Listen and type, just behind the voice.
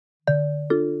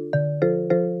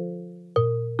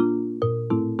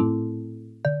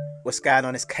What's going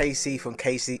on? It's KC from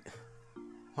KC.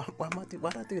 Why did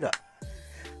I do that?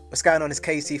 What's going on? It's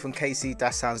KC from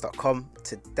KC-sounds.com.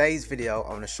 Today's video, I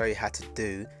want to show you how to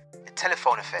do a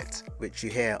telephone effect, which you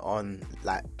hear on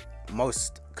like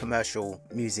most commercial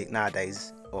music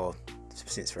nowadays, or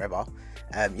since forever.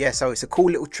 Yeah, so it's a cool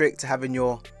little trick to have in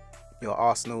your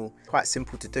arsenal. Quite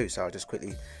simple to do, so I'll just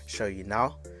quickly show you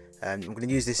now. I'm going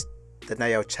to use the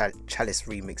Nail Chalice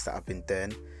remix that I've been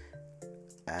doing,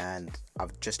 and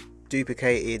I've just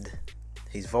duplicated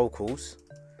his vocals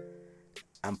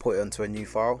and put it onto a new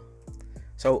file.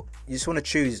 So you just want to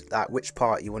choose like which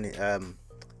part you want to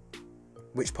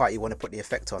put the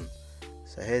effect on.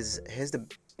 So here's the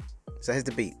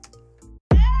beat.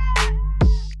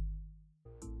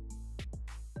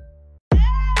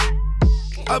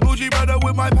 A bougie brother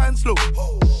with my pants low.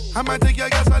 I might take your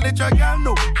gas, I let your gal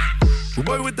know.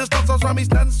 Boy with the stocks, I'll try me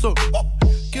stand so.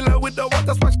 Killer with the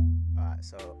water splash. Alright,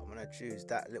 so I'm gonna choose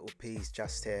that little piece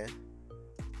just here.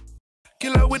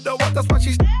 Killer with the water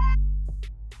splash.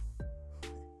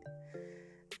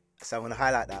 So I'm gonna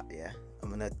highlight that, yeah. I'm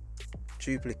gonna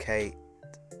duplicate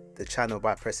the channel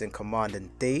by pressing Command and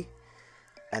D,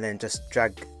 and then just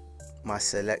drag my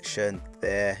selection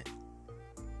there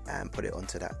and put it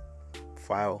onto that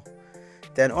file.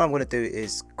 Then all I'm going to do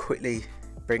is quickly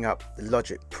bring up the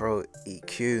Logic Pro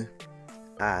EQ,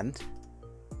 and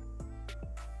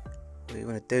what you're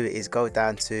going to do is go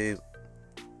down to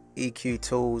EQ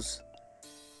tools,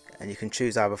 and you can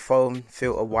choose either foam,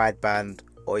 filter, wideband,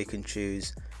 or you can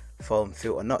choose foam,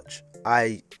 filter, notch.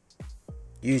 I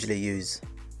usually use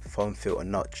foam, filter,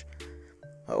 notch.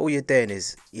 All you're doing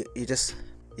is you're just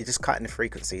cutting the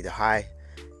frequency, the high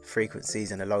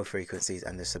frequencies and the low frequencies,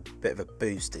 and there's a bit of a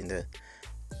boost in the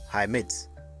high mids,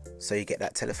 so you get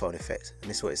that telephone effect, and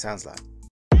this is what it sounds like.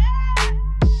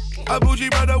 A bougie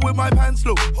brother with my pants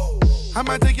low. I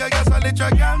might take your gas, I let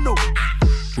your gal know.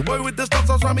 Boy with the stocks,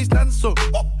 I'll try me stand so.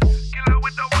 Killer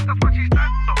with the water splash, she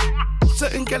stand so.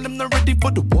 Certain gal, I'm not ready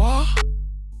for the war.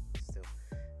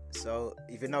 So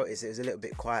if you notice, it was a little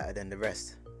bit quieter than the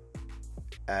rest.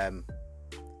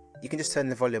 You can just turn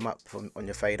the volume up on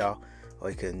your fader, or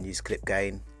you can use clip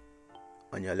gain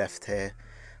on your left here,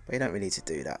 but you don't really need to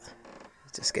do that.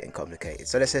 It's just getting complicated.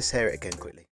 So let's just hear it again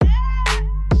quickly.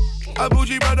 A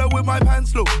bougie brother with my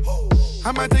pants low.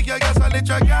 I might take your gas, I let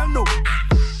your gal know.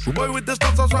 Boy with the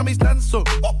stocks, I'll try me stand so.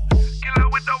 Killer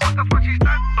with the water splash, she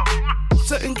stand so.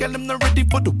 Certain gal, I'm not ready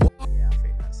for the war. Yeah, I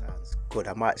think that sounds good.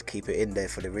 I might keep it in there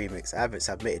for the remix. I haven't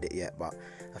submitted it yet, but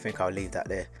I think I'll leave that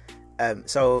there.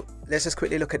 So let's just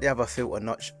quickly look at the other filter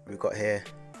notch we've got here,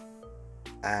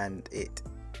 and it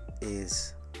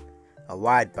is a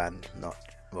wideband notch.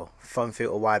 Well, foam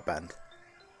filter wideband.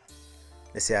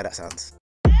 Let's see how that sounds.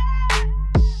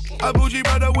 A bougie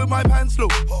brother with my pants low.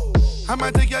 I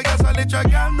might take your gas, I let your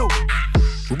gal know.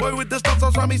 Boy with the stocks,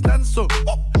 I'll try me stand so.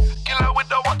 Killer with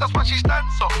the water splash, she stand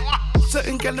so.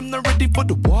 Certain gal, I'm not ready for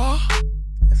the war.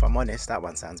 If I'm honest, that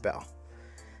one sounds better.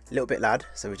 A little bit loud,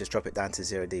 so we just drop it down to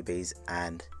 0 dBs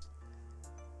and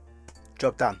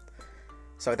job done.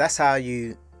 So that's how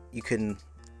you can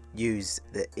use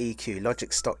the EQ,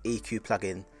 Logic stock EQ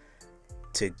plugin,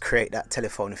 to create that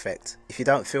telephone effect. If you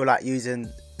don't feel like using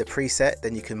the preset,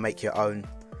 then you can make your own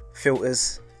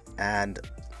filters, and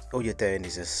all you're doing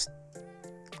is just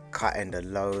cutting the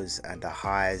lows and the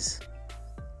highs.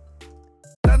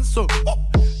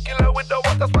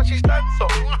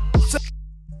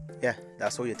 Yeah,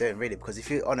 that's all you're doing really, because if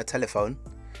you're on a telephone,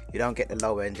 you don't get the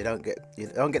low end, you don't get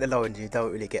the low end, you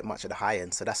don't really get much of the high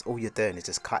end. So that's all you're doing, is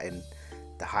just cutting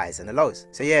the highs and the lows.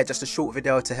 So yeah, just a short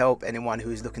video to help anyone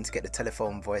who's looking to get the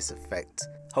telephone voice effect.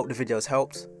 Hope the video's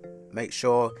helped. Make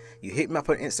sure you hit me up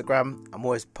on Instagram. I'm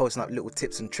always posting up little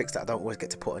tips and tricks that I don't always get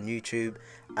to put on YouTube.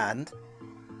 And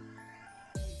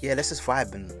yeah, let's just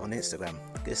vibe on Instagram.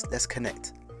 Let's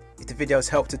connect. If the video's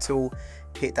helped at all,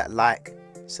 hit that like,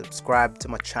 subscribe to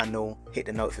my channel, hit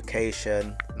the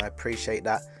notification, and I appreciate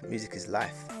that. Music is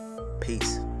life.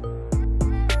 Peace.